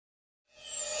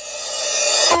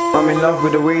I'm in love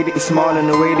with the way that you smile and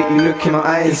the way that you look in my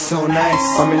eyes. It's so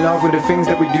nice. I'm in love with the things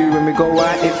that we do when we go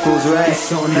out, it feels right. It's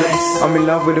so nice. I'm in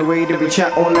love with the way that we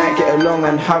chat all night, get along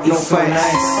and have no It's so fights.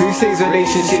 nice. Who says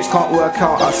relationships can't work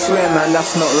out? I swear man,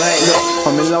 that's not right. Look,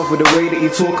 I'm in love with the way that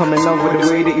you talk, I'm in love with the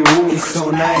way that you walk. It's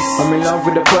so nice. I'm in love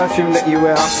with the perfume that you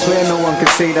wear, I swear no one can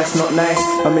say that's not nice.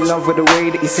 I'm in love with the way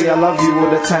that you say I love you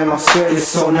all the time, I swear it's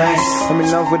so nice. I'm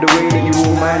in love with the way that you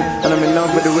all man, and I'm in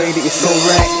love with the way that you're so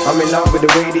right. I'm in love with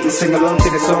the way that you sing along to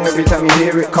the song every time you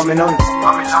hear it coming on.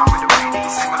 I'm in love with the way that you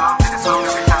sing along to the song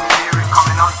every time you hear it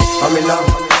coming on. I'm in love,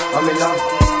 I'm in love,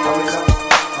 I'm in love,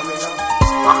 I'm in love.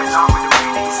 I'm in love with the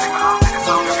way that you sing along to the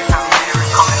song every time you hear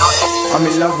it coming on. I'm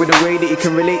in love with the way that you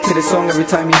can relate to the song every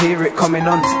time you hear it coming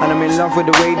on. And I'm in love with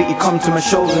the way that you come to my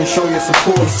shows and show your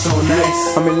support. It's so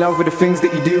nice. I'm in love with the things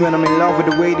that you do, and I'm in love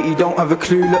with the way that you don't have a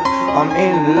clue. Look, I'm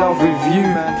in love with you,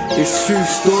 it's true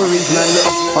stories man. Look,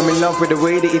 I'm in love with the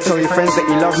way that you tell your friends that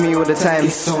you love me all the time.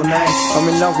 It's so nice. I'm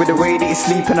in love with the way that you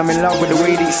sleep, and I'm in love with the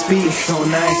way that you speak. It's so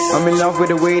nice. I'm in love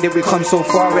with the way that we come so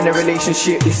far in a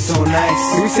relationship. It's so nice.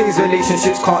 Who says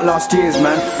relationships can't last years,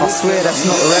 man? I swear that's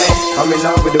not right. I'm in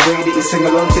love with the way that you sing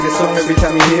along to the song every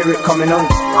time you hear it coming on.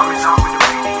 I'm in love with the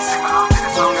way that you sing along to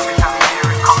the song every time you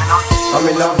hear it coming on. I'm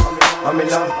in love, I'm in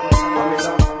love, I'm in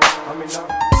love, I'm in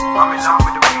love. I'm in love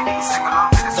with the way that you sing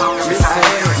along to the song every time you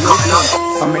hear it coming on.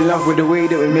 I'm in love with the way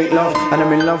that we make love, and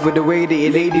I'm in love with the way that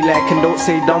you're ladylike and don't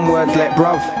say dumb words like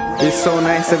bruv. It's so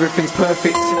nice, everything's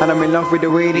perfect, and I'm in love with the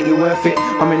way that you're worth it.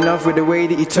 I'm in love with the way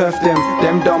that you turf them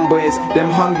dumb boys, them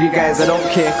hungry guys, I don't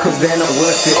care cause they're not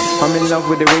worth it. I'm in love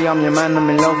with the way I'm your man, I'm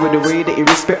in love with the way that you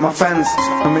respect my fans.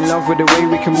 I'm in love with the way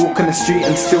we can walk on the street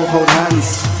and still hold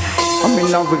hands. I'm in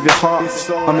love with your heart,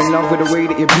 I'm in love with the way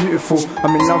that you're beautiful.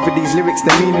 I'm in love with these lyrics,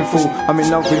 they're meaningful. I'm in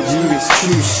love with you, it's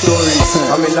true stories.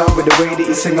 I'm in love with the way that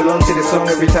you sing along to the song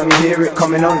every time you hear it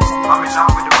coming on. I'm in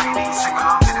love with the way that you sing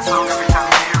along to the song every time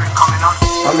you hear it coming on.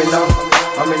 I'm in love,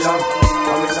 I'm in love,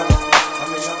 I'm in love, I'm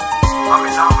in love. I'm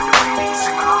in love with the way that you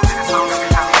sing along to the song every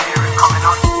time you hear it coming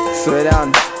on. Slow it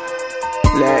down.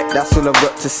 Like, that's all I've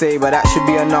got to say, but that should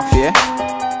be enough, yeah?